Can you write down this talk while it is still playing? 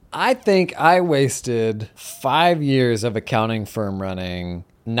I think I wasted 5 years of accounting firm running,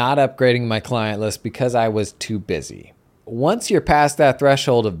 not upgrading my client list because I was too busy. Once you're past that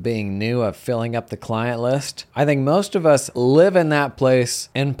threshold of being new, of filling up the client list, I think most of us live in that place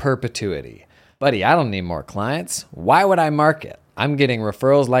in perpetuity. Buddy, I don't need more clients. Why would I market? I'm getting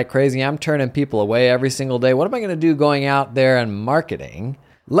referrals like crazy. I'm turning people away every single day. What am I going to do going out there and marketing?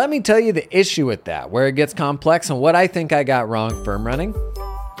 Let me tell you the issue with that, where it gets complex and what I think I got wrong firm running.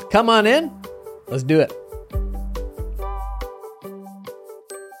 Come on in. Let's do it.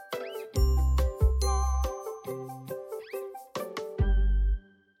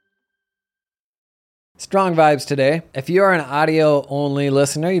 Strong vibes today. If you are an audio-only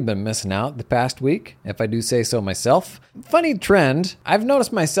listener, you've been missing out the past week, if I do say so myself. Funny trend, I've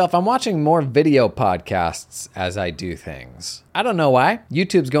noticed myself, I'm watching more video podcasts as I do things. I don't know why.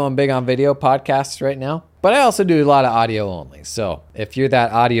 YouTube's going big on video podcasts right now, but I also do a lot of audio-only. So if you're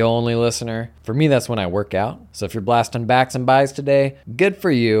that audio-only listener, for me, that's when I work out. So if you're blasting backs and buys today, good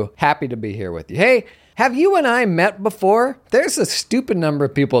for you. Happy to be here with you. Hey, have you and I met before? There's a stupid number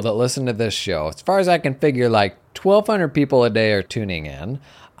of people that listen to this show. As far as I can figure, like 1,200 people a day are tuning in.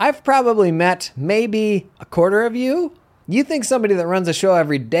 I've probably met maybe a quarter of you. You think somebody that runs a show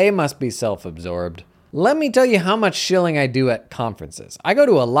every day must be self-absorbed. Let me tell you how much shilling I do at conferences. I go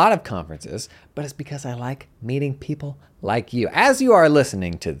to a lot of conferences, but it's because I like meeting people like you. As you are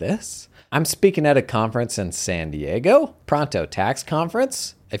listening to this, I'm speaking at a conference in San Diego, Pronto Tax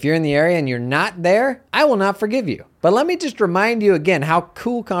Conference. If you're in the area and you're not there, I will not forgive you. But let me just remind you again how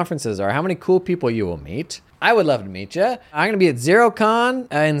cool conferences are, how many cool people you will meet. I would love to meet you. I'm going to be at XeroCon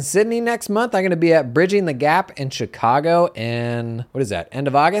in Sydney next month. I'm going to be at Bridging the Gap in Chicago in, end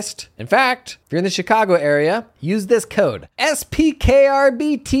of August? In fact, if you're in the Chicago area, use this code,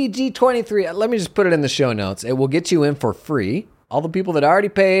 SPKRBTG23. Let me just put it in the show notes. It will get you in for free. All the people that already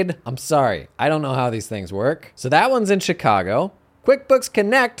paid, I'm sorry. I don't know how these things work. So that one's in Chicago. QuickBooks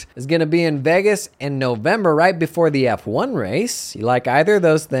Connect is going to be in Vegas in November, right before the F1 race. You like either of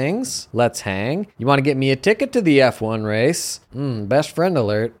those things? Let's hang. You want to get me a ticket to the F1 race? Best friend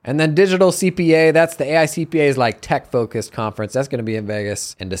alert. And then Digital CPA, that's the AICPA's like tech-focused conference. That's going to be in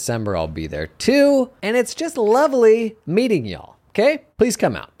Vegas in December. I'll be there too. And it's just lovely meeting y'all. Okay? Please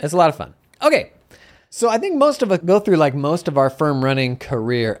come out. It's a lot of fun. Okay. So I think most of us go through like most of our firm running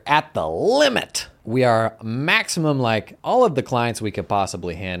career at the limit. We are maximum like all of the clients we could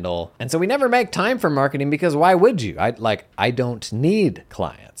possibly handle. And so we never make time for marketing because why would you? I don't need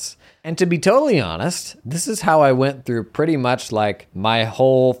clients. And to be totally honest, this is how I went through pretty much like my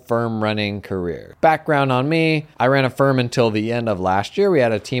whole firm running career. Background on me, I ran a firm until the end of last year. We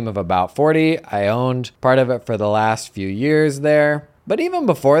had a team of about 40. I owned part of it for the last few years there. But even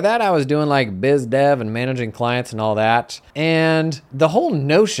before that, I was doing like biz dev and managing clients and all that. And the whole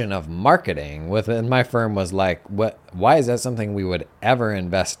notion of marketing within my firm was like, why is that something we would ever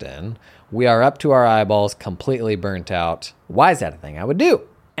invest in? We are up to our eyeballs, completely burnt out. Why is that a thing I would do?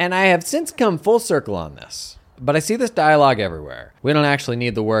 And I have since come full circle on this. But I see this dialogue everywhere. We don't actually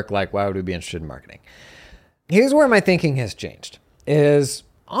need the work, like why would we be interested in marketing? Here's where my thinking has changed, is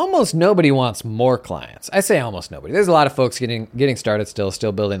almost nobody wants more clients. I say almost nobody. There's a lot of folks getting started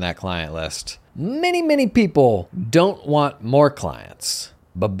still building that client list. Many people don't want more clients,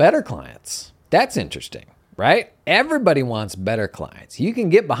 but better clients. That's interesting, right? Everybody wants better clients. You can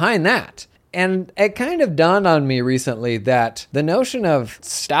get behind that. And it kind of dawned on me recently that the notion of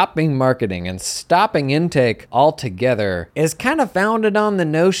stopping marketing and stopping intake altogether is kind of founded on the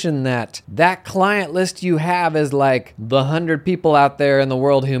notion that that client list you have is like the 100 people out there in the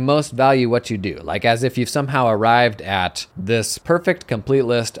world who most value what you do. Like as if you've somehow arrived at this perfect, complete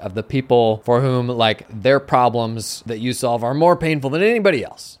list of the people for whom like their problems that you solve are more painful than anybody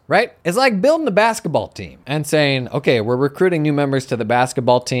else, right? It's like building a basketball team and saying, okay, we're recruiting new members to the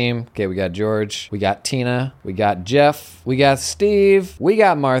basketball team. Okay, we got George, we got Tina, we got Jeff, we got Steve, we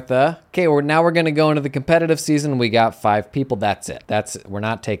got Martha. Okay, now we're going to go into the competitive season. We got 5 people. That's it. We're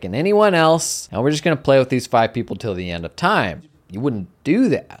not taking anyone else. And we're just going to play with these 5 people till the end of time. You wouldn't do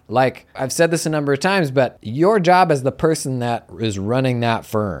that. Like I've said this a number of times, but your job as the person that is running that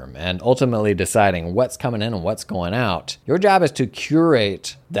firm and ultimately deciding what's coming in and what's going out, your job is to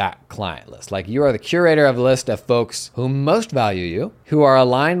curate that client list. Like you are the curator of a list of folks who most value you, who are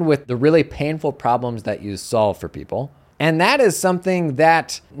aligned with the really painful problems that you solve for people. And that is something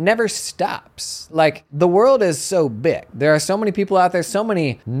that never stops. Like the world is so big. There are so many people out there, so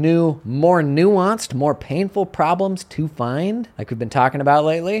many new, more nuanced, more painful problems to find, like we've been talking about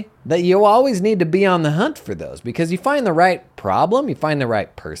lately, that you always need to be on the hunt for those because you find the right problem, you find the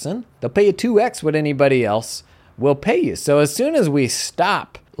right person, they'll pay you 2x what anybody else will pay you. So as soon as we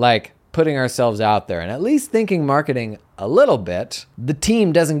stop like putting ourselves out there and at least thinking marketing a little bit, the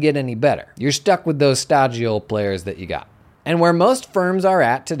team doesn't get any better. You're stuck with those stodgy old players that you got. And where most firms are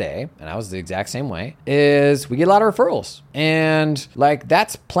at today, and I was the exact same way, is we get a lot of referrals. And like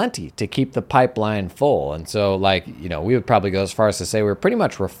that's plenty to keep the pipeline full. And so like, we would probably go as far as to say we're pretty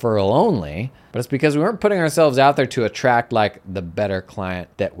much referral only, but it's because we weren't putting ourselves out there to attract like the better client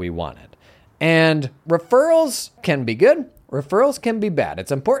that we wanted. And referrals can be good. Referrals can be bad.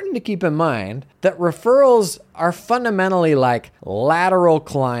 It's important to keep in mind that referrals are fundamentally like lateral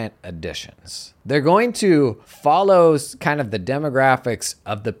client additions. They're going to follow kind of the demographics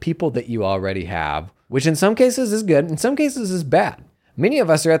of the people that you already have, which in some cases is good, in some cases is bad. Many of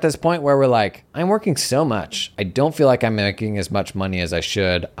us are at this point where we're like, I'm working so much. I don't feel like I'm making as much money as I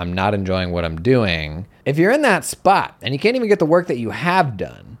should. I'm not enjoying what I'm doing. If you're in that spot and you can't even get the work that you have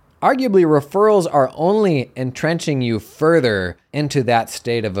done, arguably, referrals are only entrenching you further into that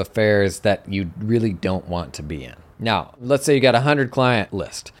state of affairs that you really don't want to be in. Now, let's say you got a 100 client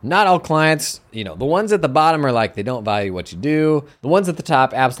list. Not all clients, the ones at the bottom are like, they don't value what you do. The ones at the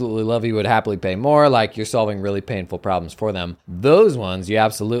top absolutely love you, would happily pay more, like you're solving really painful problems for them. Those ones you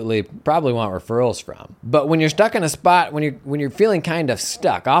absolutely probably want referrals from. But when you're stuck in a spot, when you're feeling kind of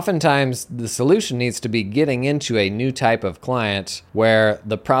stuck, oftentimes the solution needs to be getting into a new type of client where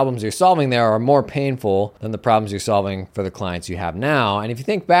the problems you're solving there are more painful than the problems you're solving for the clients you have now. And if you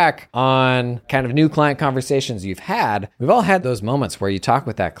think back on kind of new client conversations you've had, we've all had those moments where you talk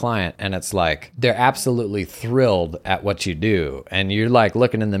with that client and it's like they're absolutely thrilled at what you do. And you're like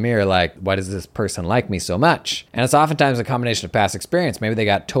looking in the mirror like, why does this person like me so much? And it's oftentimes a combination of past experience. Maybe they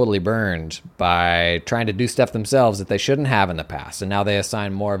got totally burned by trying to do stuff themselves that they shouldn't have in the past. And now they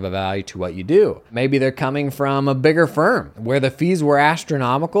assign more of a value to what you do. Maybe they're coming from a bigger firm where the fees were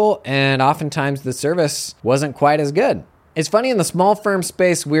astronomical and oftentimes the service wasn't quite as good. It's funny, in the small firm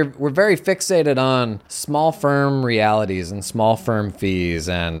space, we're very fixated on small firm realities and small firm fees.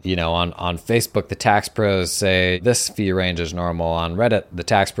 And, on Facebook, the tax pros say this fee range is normal. On Reddit, the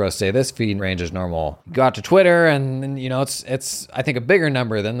tax pros say this fee range is normal. You go out to Twitter and it's I think, a bigger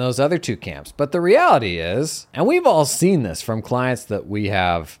number than those other two camps. But the reality is, and we've all seen this from clients that we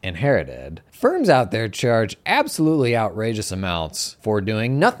have inherited, firms out there charge absolutely outrageous amounts for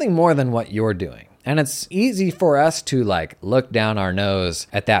doing nothing more than what you're doing. And it's easy for us to like look down our nose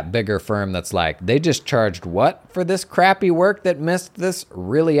at that bigger firm that's like, they just charged what for this crappy work that missed this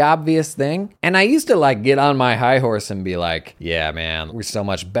really obvious thing? And I used to like get on my high horse and be like, yeah, man, we're so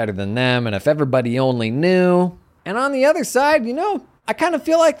much better than them. And if everybody only knew. And on the other side, I kind of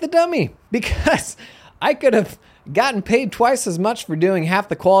feel like the dummy because I could have gotten paid twice as much for doing half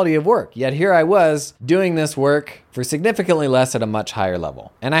the quality of work. Yet here I was doing this work for significantly less at a much higher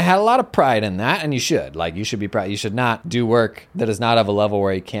level. And I had a lot of pride in that, and you should. Like, you should be proud. You should not do work that is not of a level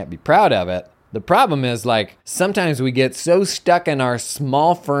where you can't be proud of it. The problem is, like, sometimes we get so stuck in our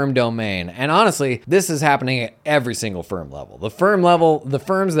small firm domain. And honestly, this is happening at every single firm level. The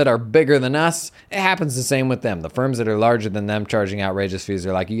firms that are bigger than us, it happens the same with them. The firms that are larger than them charging outrageous fees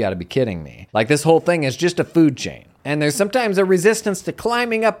are like, you gotta be kidding me. Like, this whole thing is just a food chain. And there's sometimes a resistance to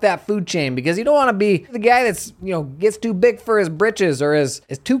climbing up that food chain because you don't want to be the guy that's, gets too big for his britches or is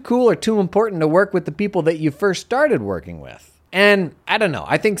too cool or too important to work with the people that you first started working with. And I don't know,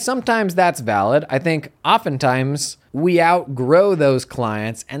 I think sometimes that's valid. I think oftentimes we outgrow those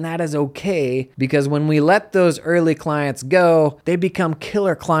clients, and that is okay because when we let those early clients go, they become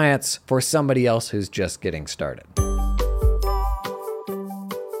killer clients for somebody else who's just getting started.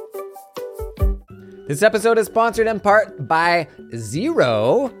 This episode is sponsored in part by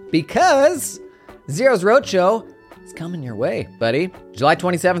Xero because Xero's Roadshow is coming your way, buddy. July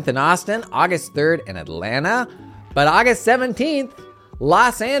 27th in Austin, August 3rd in Atlanta, but August 17th,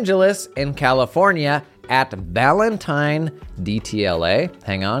 Los Angeles in California at Valentine DTLA.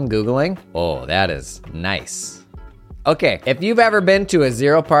 Hang on, Googling. Oh, that is nice. Okay, if you've ever been to a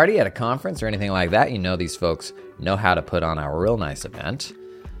Xero party at a conference or anything like that, these folks know how to put on a real nice event.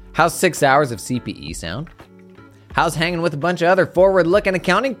 How's 6 hours of CPE sound? How's hanging with a bunch of other forward-looking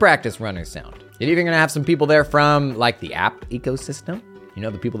accounting practice runners sound? You're even gonna have some people there from like the app ecosystem.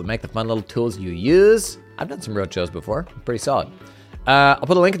 The people that make the fun little tools you use. I've done some roadshows before, pretty solid. I'll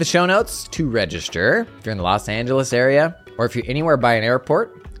put a link in the show notes to register if you're in the Los Angeles area, or if you're anywhere by an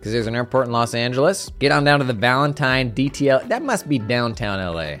airport, because there's an airport in Los Angeles. Get on down to the Valentine DTL. That must be downtown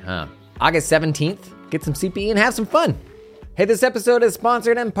LA, huh? August 17th, get some CPE and have some fun. Hey, this episode is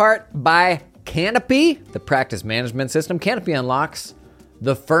sponsored in part by Canopy, the practice management system. Canopy unlocks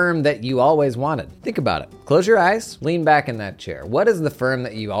the firm that you always wanted. Think about it. Close your eyes, lean back in that chair. What is the firm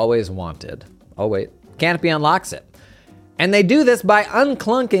that you always wanted? Oh, wait. Canopy unlocks it. And they do this by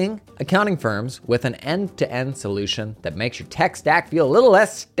unclunking accounting firms with an end-to-end solution that makes your tech stack feel a little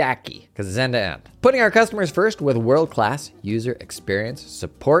less stacky because it's end-to-end. Putting our customers first with world-class user experience,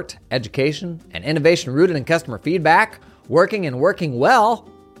 support, education, and innovation rooted in customer feedback, working well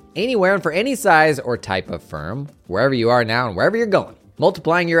anywhere and for any size or type of firm, wherever you are now and wherever you're going.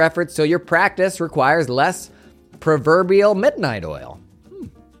 Multiplying your efforts so your practice requires less proverbial midnight oil.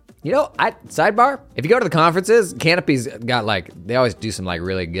 You know, sidebar, if you go to the conferences, Canopy's got they always do some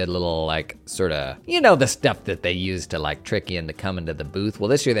really good little sort of, the stuff that they use to trick you into coming to the booth. Well,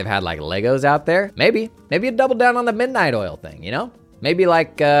 this year they've had Legos out there. Maybe you double down on the midnight oil thing, Maybe I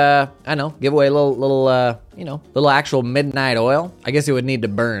don't know, give away a little actual midnight oil. I guess it would need to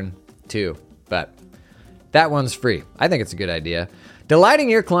burn too, but that one's free. I think it's a good idea. Delighting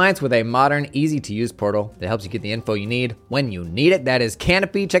your clients with a modern, easy-to-use portal that helps you get the info you need when you need it. That is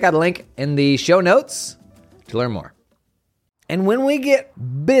Canopy. Check out the link in the show notes to learn more. And when we get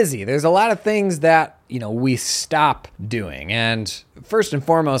busy, there's a lot of things that, we stop doing. And first and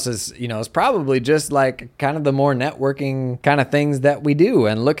foremost is probably just kind of the more networking kind of things that we do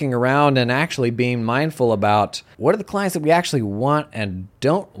and looking around and actually being mindful about what are the clients that we actually want and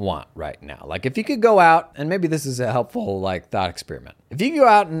don't want right now. If you could go out, and maybe this is a helpful thought experiment. If you go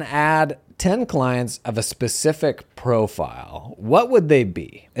out and add 10 clients of a specific profile, what would they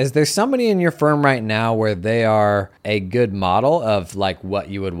be? Is there somebody in your firm right now where they are a good model of what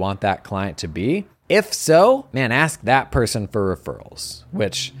you would want that client to be? If so, man, ask that person for referrals,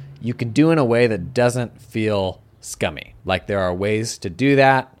 which you can do in a way that doesn't feel scummy. There are ways to do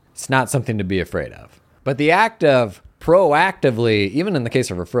that. It's not something to be afraid of. But the act of proactively, even in the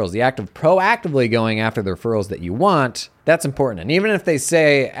case of referrals, the act of proactively going after the referrals that you want, that's important. And even if they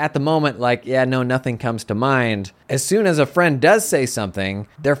say at the moment, nothing comes to mind, as soon as a friend does say something,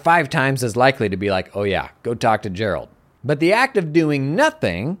 they're 5 times as likely to be oh yeah, go talk to Gerald. But the act of doing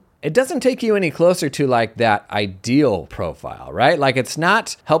nothing, it doesn't take you any closer to that ideal profile, right? It's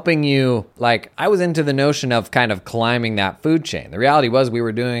not helping you. I was into the notion of kind of climbing that food chain. The reality was we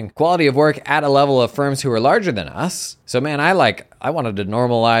were doing quality of work at a level of firms who were larger than us. So man, I wanted to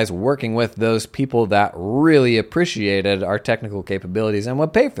normalize working with those people that really appreciated our technical capabilities and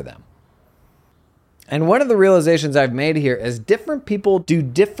would pay for them. And one of the realizations I've made here is different people do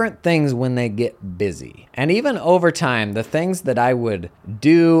different things when they get busy. And even over time, the things that I would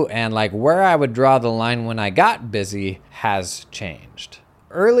do and where I would draw the line when I got busy has changed.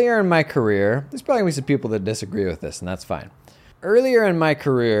 Earlier in my career, there's probably going to be some people that disagree with this, and that's fine. Earlier in my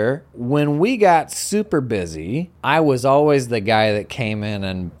career, when we got super busy, I was always the guy that came in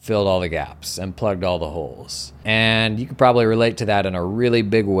and filled all the gaps and plugged all the holes. And you could probably relate to that in a really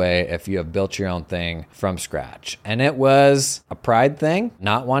big way if you have built your own thing from scratch. And it was a pride thing,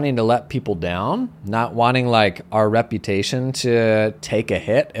 not wanting to let people down, not wanting our reputation to take a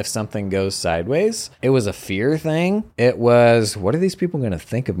hit if something goes sideways. It was a fear thing. It was, what are these people going to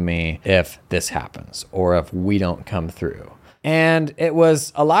think of me if this happens or if we don't come through? And it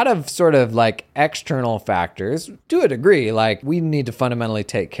was a lot of sort of external factors to a degree, we need to fundamentally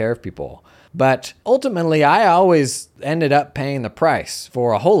take care of people. But ultimately, I always ended up paying the price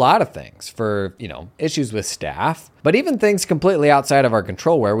for a whole lot of things, for, issues with staff, but even things completely outside of our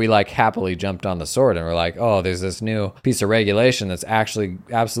control where we happily jumped on the sword and we're oh, there's this new piece of regulation that's actually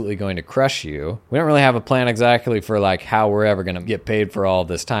absolutely going to crush you. We don't really have a plan exactly for how we're ever going to get paid for all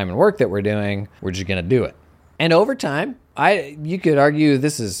this time and work that we're doing. We're just going to do it. And over time, you could argue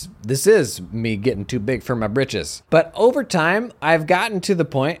this is me getting too big for my britches. But over time, I've gotten to the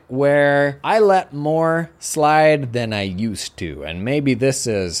point where I let more slide than I used to. And maybe this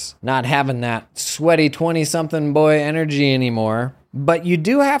is not having that sweaty 20-something boy energy anymore. But you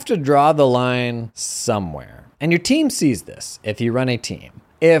do have to draw the line somewhere. And your team sees this if you run a team.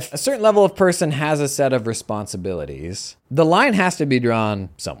 If a certain level of person has a set of responsibilities, the line has to be drawn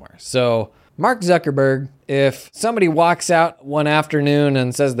somewhere. So Mark Zuckerberg, if somebody walks out one afternoon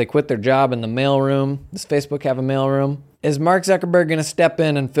and says they quit their job in the mailroom, does Facebook have a mailroom? Is Mark Zuckerberg going to step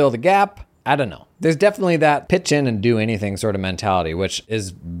in and fill the gap? I don't know. There's definitely that pitch in and do anything sort of mentality, which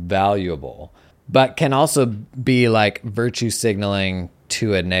is valuable, but can also be virtue signaling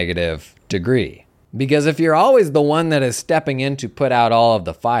to a negative degree. Because if you're always the one that is stepping in to put out all of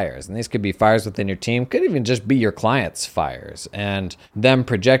the fires, and these could be fires within your team, could even just be your clients' fires, and them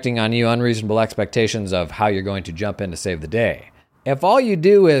projecting on you unreasonable expectations of how you're going to jump in to save the day, If all you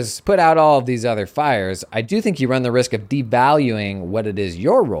do is put out all of these other fires, I do think you run the risk of devaluing what it is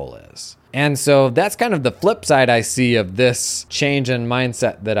your role is. And so that's kind of the flip side I see of this change in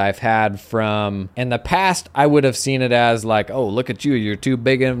mindset that I've had from in the past. I would have seen it as like, oh, look at you. You're too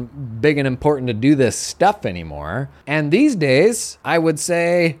big and important to do this stuff anymore. And these days I would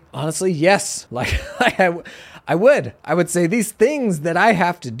say, honestly, yes. I would say these things that I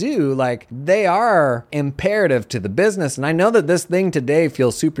have to do, like they are imperative to the business. And I know that this thing today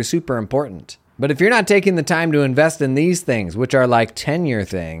feels super, super important. But if you're not taking the time to invest in these things, which are like 10-year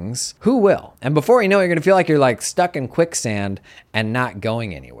things, who will? And before you know it, you're going to feel like you're like stuck in quicksand and not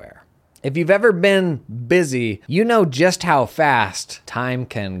going anywhere. If you've ever been busy, you know just how fast time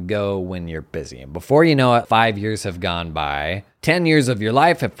can go when you're busy. And before you know it, 5 years have gone by. 10 years of your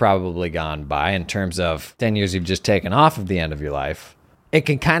life have probably gone by in terms of 10 years you've just taken off of the end of your life. It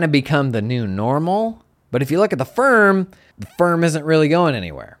can kind of become the new normal. But if you look at the firm isn't really going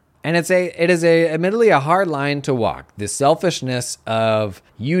anywhere. And it is admittedly a hard line to walk. The selfishness of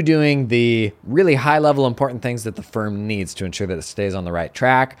you doing the really high level important things that the firm needs to ensure that it stays on the right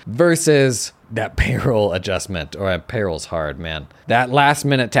track versus that payroll adjustment, or payroll's hard, man. That last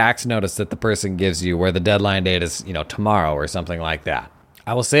minute tax notice that the person gives you where the deadline date is, tomorrow or something like that.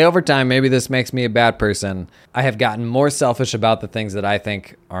 I will say over time, maybe this makes me a bad person. I have gotten more selfish about the things that I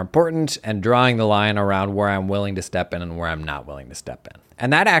think are important and drawing the line around where I'm willing to step in and where I'm not willing to step in.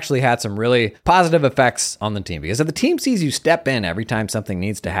 And that actually had some really positive effects on the team, because if the team sees you step in every time something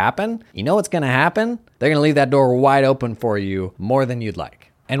needs to happen, you know what's going to happen? They're going to leave that door wide open for you more than you'd like.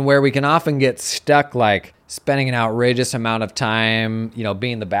 And where we can often get stuck, like spending an outrageous amount of time,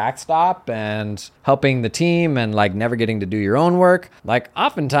 being the backstop and helping the team and like never getting to do your own work. Like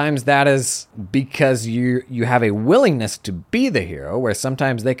oftentimes that is because you have a willingness to be the hero, where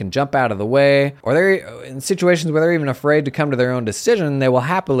sometimes they can jump out of the way, or they're in situations where they're even afraid to come to their own decision. They will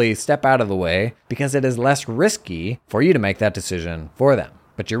happily step out of the way because it is less risky for you to make that decision for them.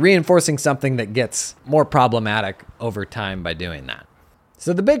 But you're reinforcing something that gets more problematic over time by doing that.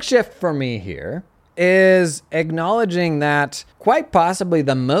 So the big shift for me here is acknowledging that quite possibly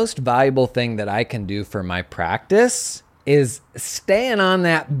the most valuable thing that I can do for my practice is staying on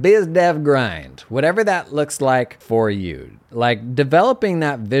that biz dev grind, whatever that looks like for you. Like developing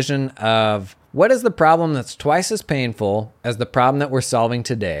that vision of what is the problem that's twice as painful as the problem that we're solving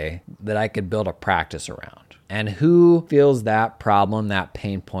today that I could build a practice around. And who feels that problem, that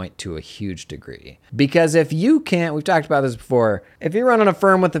pain point to a huge degree? Because if you can't, we've talked about this before, if you're running a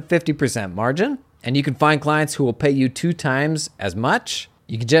firm with a 50% margin and you can find clients who will pay you 2 times as much,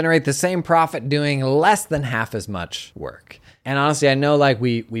 you can generate the same profit doing less than half as much work. And honestly, I know like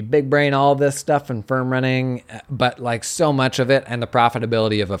we big brain all this stuff in firm running, but like so much of it and the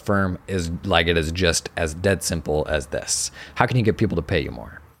profitability of a firm is like, it is just as dead simple as this. How can you get people to pay you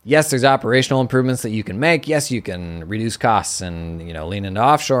more? Yes, there's operational improvements that you can make. Yes, you can reduce costs and, lean into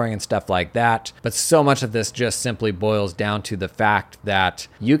offshoring and stuff like that. But so much of this just simply boils down to the fact that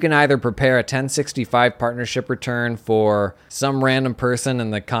you can either prepare a 1065 partnership return for some random person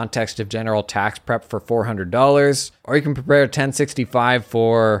in the context of general tax prep for $400, or you can prepare a 1065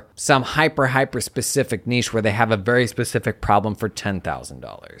 for some hyper specific niche where they have a very specific problem for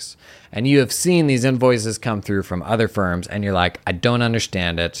 $10,000. And you have seen these invoices come through from other firms and you're like, I don't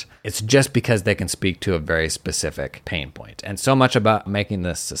understand it. It's just because they can speak to a very specific pain point. And so much about making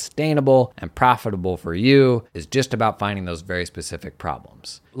this sustainable and profitable for you is just about finding those very specific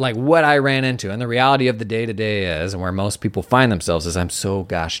problems. Like what I ran into, and the reality of the day-to-day is, and where most people find themselves is, I'm so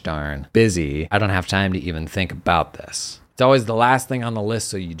gosh darn busy, I don't have time to even think about this. It's always the last thing on the list,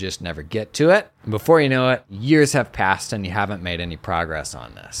 so you just never get to it. And before you know it, years have passed and you haven't made any progress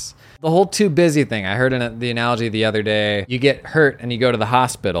on this. The whole too busy thing, I heard in the analogy the other day, you get hurt and you go to the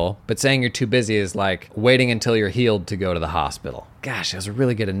hospital, but saying you're too busy is like waiting until you're healed to go to the hospital. Gosh, that was a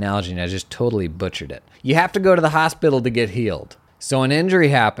really good analogy and I just totally butchered it. You have to go to the hospital to get healed. So an injury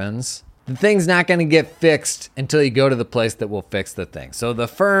happens, the thing's not going to get fixed until you go to the place that will fix the thing. So the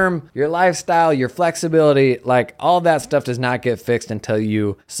firm, your lifestyle, your flexibility, like all that stuff does not get fixed until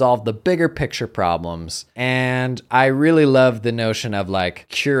you solve the bigger picture problems. And I really love the notion of like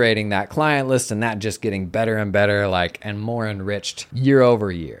curating that client list and that just getting better and better, like, and more enriched year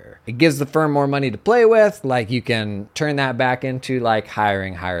over year. It gives the firm more money to play with. Like you can turn that back into like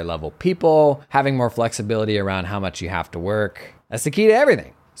hiring higher level people, having more flexibility around how much you have to work. That's the key to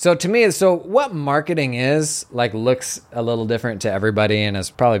everything. So to me, what marketing is, like, looks a little different to everybody and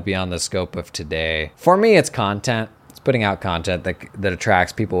is probably beyond the scope of today. For me, it's content. It's putting out content that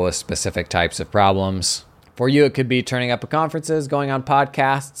attracts people with specific types of problems. For you, it could be turning up at conferences, going on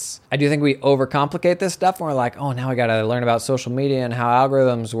podcasts. I do think we overcomplicate this stuff and we're like, oh, now I got to learn about social media and how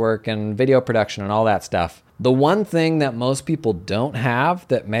algorithms work and video production and all that stuff. The one thing that most people don't have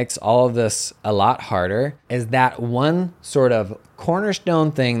that makes all of this a lot harder is that one sort of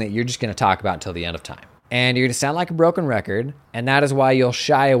cornerstone thing that you're just going to talk about until the end of time. And you're going to sound like a broken record. And that is why you'll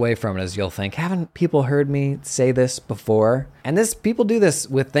shy away from it, as you'll think, haven't people heard me say this before? And people do this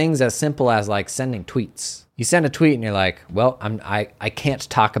with things as simple as like sending tweets. You send a tweet and you're like, well, I can't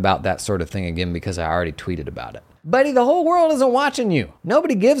talk about that sort of thing again because I already tweeted about it. Buddy, the whole world isn't watching you.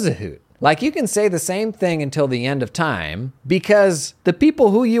 Nobody gives a hoot. Like, you can say the same thing until the end of time because the people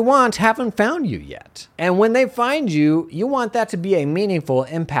who you want haven't found you yet. And when they find you, you want that to be a meaningful,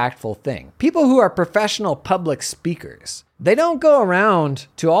 impactful thing. People who are professional public speakers, they don't go around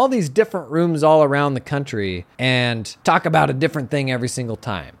to all these different rooms all around the country and talk about a different thing every single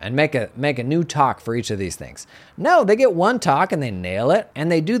time and make a new talk for each of these things. No, they get one talk and they nail it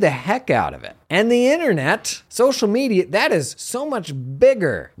and they do the heck out of it. And the internet, social media, that is so much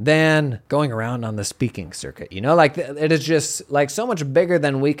bigger than going around on the speaking circuit. You know, like it is just like so much bigger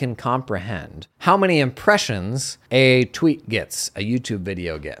than we can comprehend. How many impressions a tweet gets, a YouTube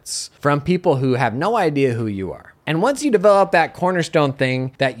video gets from people who have no idea who you are. And once you develop that cornerstone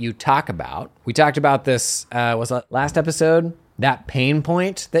thing that you talk about, we talked about this, was that last episode? That pain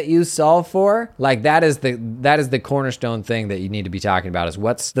point that you solve for, like that is the cornerstone thing that you need to be talking about is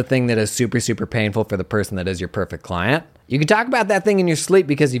what's the thing that is super, super painful for the person that is your perfect client. You can talk about that thing in your sleep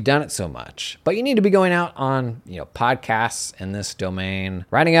because you've done it so much, but you need to be going out on, podcasts in this domain,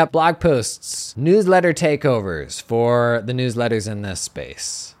 writing up blog posts, newsletter takeovers for the newsletters in this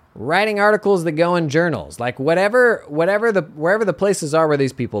space. Writing articles that go in journals, like wherever the places are where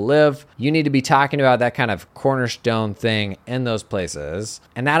these people live, you need to be talking about that kind of cornerstone thing in those places.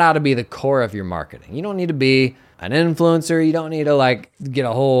 And that ought to be the core of your marketing. You don't need to be an influencer. You don't need to get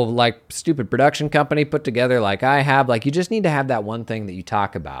a whole stupid production company put together like I have. You just need to have that one thing that you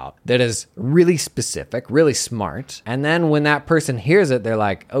talk about that is really specific, really smart. And then when that person hears it, they're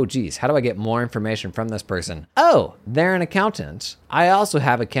like, oh geez, how do I get more information from this person? Oh, they're an accountant. I also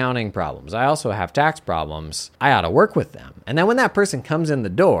have accounting problems. I also have tax problems. I ought to work with them. And then when that person comes in the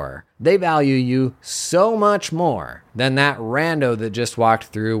door, they value you so much more than that rando that just walked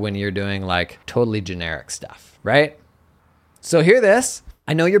through when you're doing totally generic stuff, right? So hear this.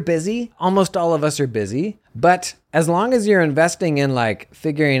 I know you're busy. Almost all of us are busy. But as long as you're investing in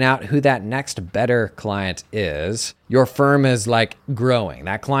figuring out who that next better client is, your firm is growing.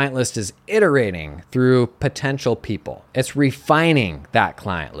 That client list is iterating through potential people. It's refining that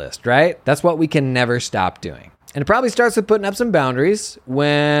client list, right? That's what we can never stop doing. And it probably starts with putting up some boundaries.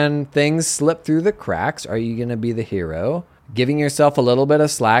 When things slip through the cracks, are you going to be the hero? Giving yourself a little bit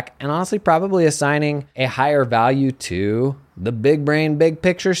of slack, and honestly probably assigning a higher value to the big brain, big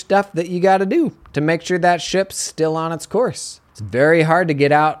picture stuff that you got to do to make sure that ship's still on its course. It's very hard to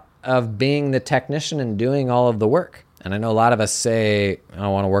get out of being the technician and doing all of the work. And I know a lot of us say, I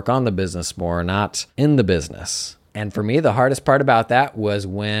want to work on the business more, not in the business. And for me, the hardest part about that was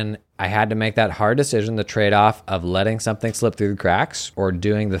when I had to make that hard decision, the trade-off of letting something slip through the cracks or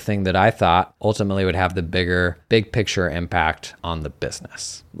doing the thing that I thought ultimately would have the big picture impact on the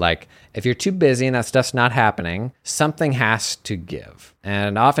business. If you're too busy and that stuff's not happening, something has to give.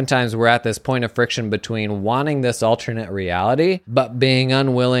 And oftentimes we're at this point of friction between wanting this alternate reality, but being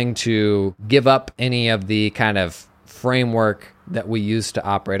unwilling to give up any of the kind of framework that we use to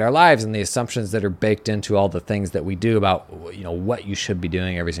operate our lives and the assumptions that are baked into all the things that we do about, what you should be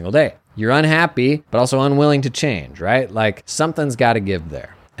doing every single day. You're unhappy, but also unwilling to change, right? Something's got to give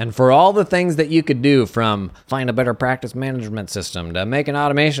there. And for all the things that you could do, from find a better practice management system to make an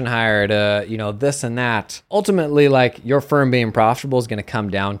automation hire to, this and that, ultimately, your firm being profitable is going to come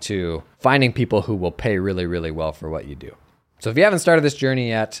down to finding people who will pay really, really well for what you do. So if you haven't started this journey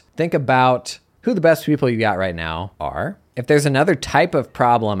yet, think about who the best people you got right now are. If there's another type of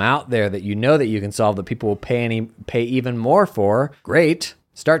problem out there that you know that you can solve that people will pay even more for, great.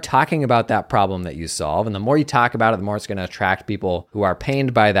 Start talking about that problem that you solve. And the more you talk about it, the more it's going to attract people who are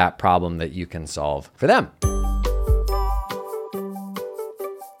pained by that problem that you can solve for them.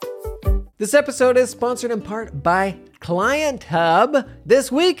 This episode is sponsored in part by Client Hub.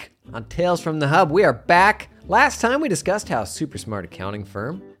 This week on Tales from the Hub, we are back. Last time we discussed how Super Smart Accounting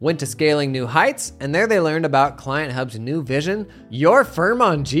Firm went to scaling new heights, and there they learned about Client Hub's new vision, Your Firm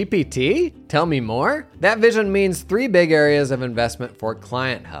on GPT? Tell me more. That vision means 3 big areas of investment for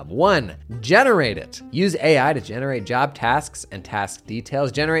Client Hub. 1, generate it. Use AI to generate job tasks and task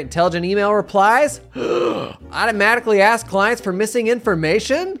details, generate intelligent email replies, automatically ask clients for missing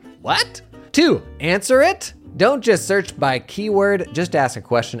information? What? 2, answer it. Don't just search by keyword, just ask a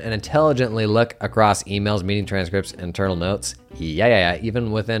question and intelligently look across emails, meeting transcripts, internal notes. Yeah,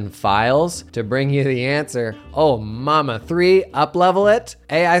 even within files to bring you the answer. Oh, mama. 3, up-level it.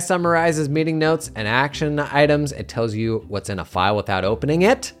 AI summarizes meeting notes and action items. It tells you what's in a file without opening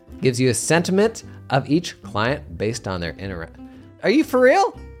it. Gives you a sentiment of each client based on their Are you for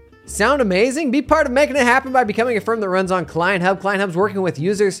real? Sound amazing? Be part of making it happen by becoming a firm that runs on Client Hub. Client Hub's working with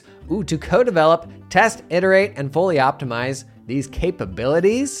users to co-develop, test, iterate, and fully optimize these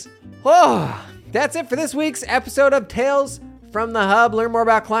capabilities. Oh, that's it for this week's episode of Tales from the Hub. Learn more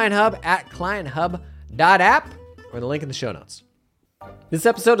about Client Hub at clienthub.app or the link in the show notes. This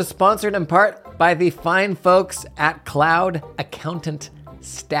episode is sponsored in part by the fine folks at Cloud Accountant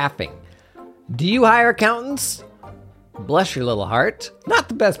Staffing. Do you hire accountants? Bless your little heart. Not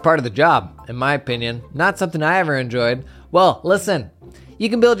the best part of the job, in my opinion. Not something I ever enjoyed. Well, listen, you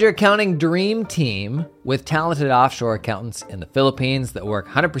can build your accounting dream team with talented offshore accountants in the Philippines that work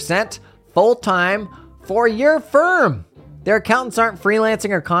 100% full-time for your firm. Their accountants aren't freelancing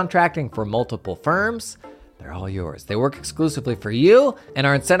or contracting for multiple firms. They're all yours. They work exclusively for you and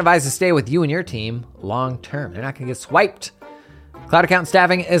are incentivized to stay with you and your team long-term. They're not going to get swiped. Cloud Accountant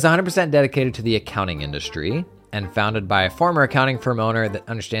Staffing is 100% dedicated to the accounting industry and founded by a former accounting firm owner that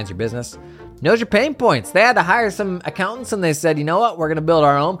understands your business, knows your pain points. They had to hire some accountants and they said, you know what? We're going to build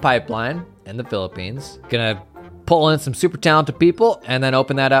our own pipeline in the Philippines. Going to pull in some super talented people and then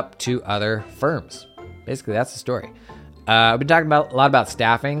open that up to other firms. Basically, that's the story. I've been talking a lot about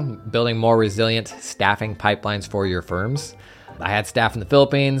staffing, building more resilient staffing pipelines for your firms. I had staff in the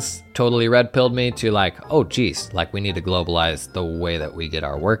Philippines, totally red-pilled me to oh geez, we need to globalize the way that we get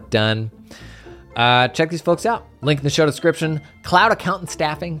our work done. Check these folks out. Link in the show description,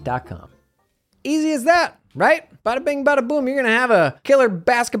 cloudaccountantstaffing.com. Easy as that, right? Bada bing, bada boom. You're going to have a killer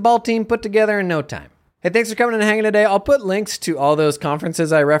basketball team put together in no time. Hey, thanks for coming and hanging today. I'll put links to all those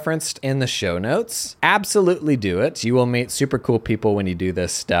conferences I referenced in the show notes. Absolutely do it. You will meet super cool people when you do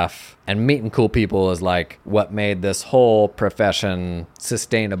this stuff. And meeting cool people is what made this whole profession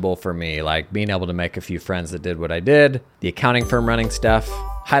sustainable for me. Being able to make a few friends that did what I did, the accounting firm running stuff.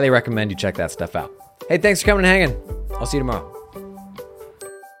 Highly recommend you check that stuff out. Hey, thanks for coming and hanging. I'll see you tomorrow.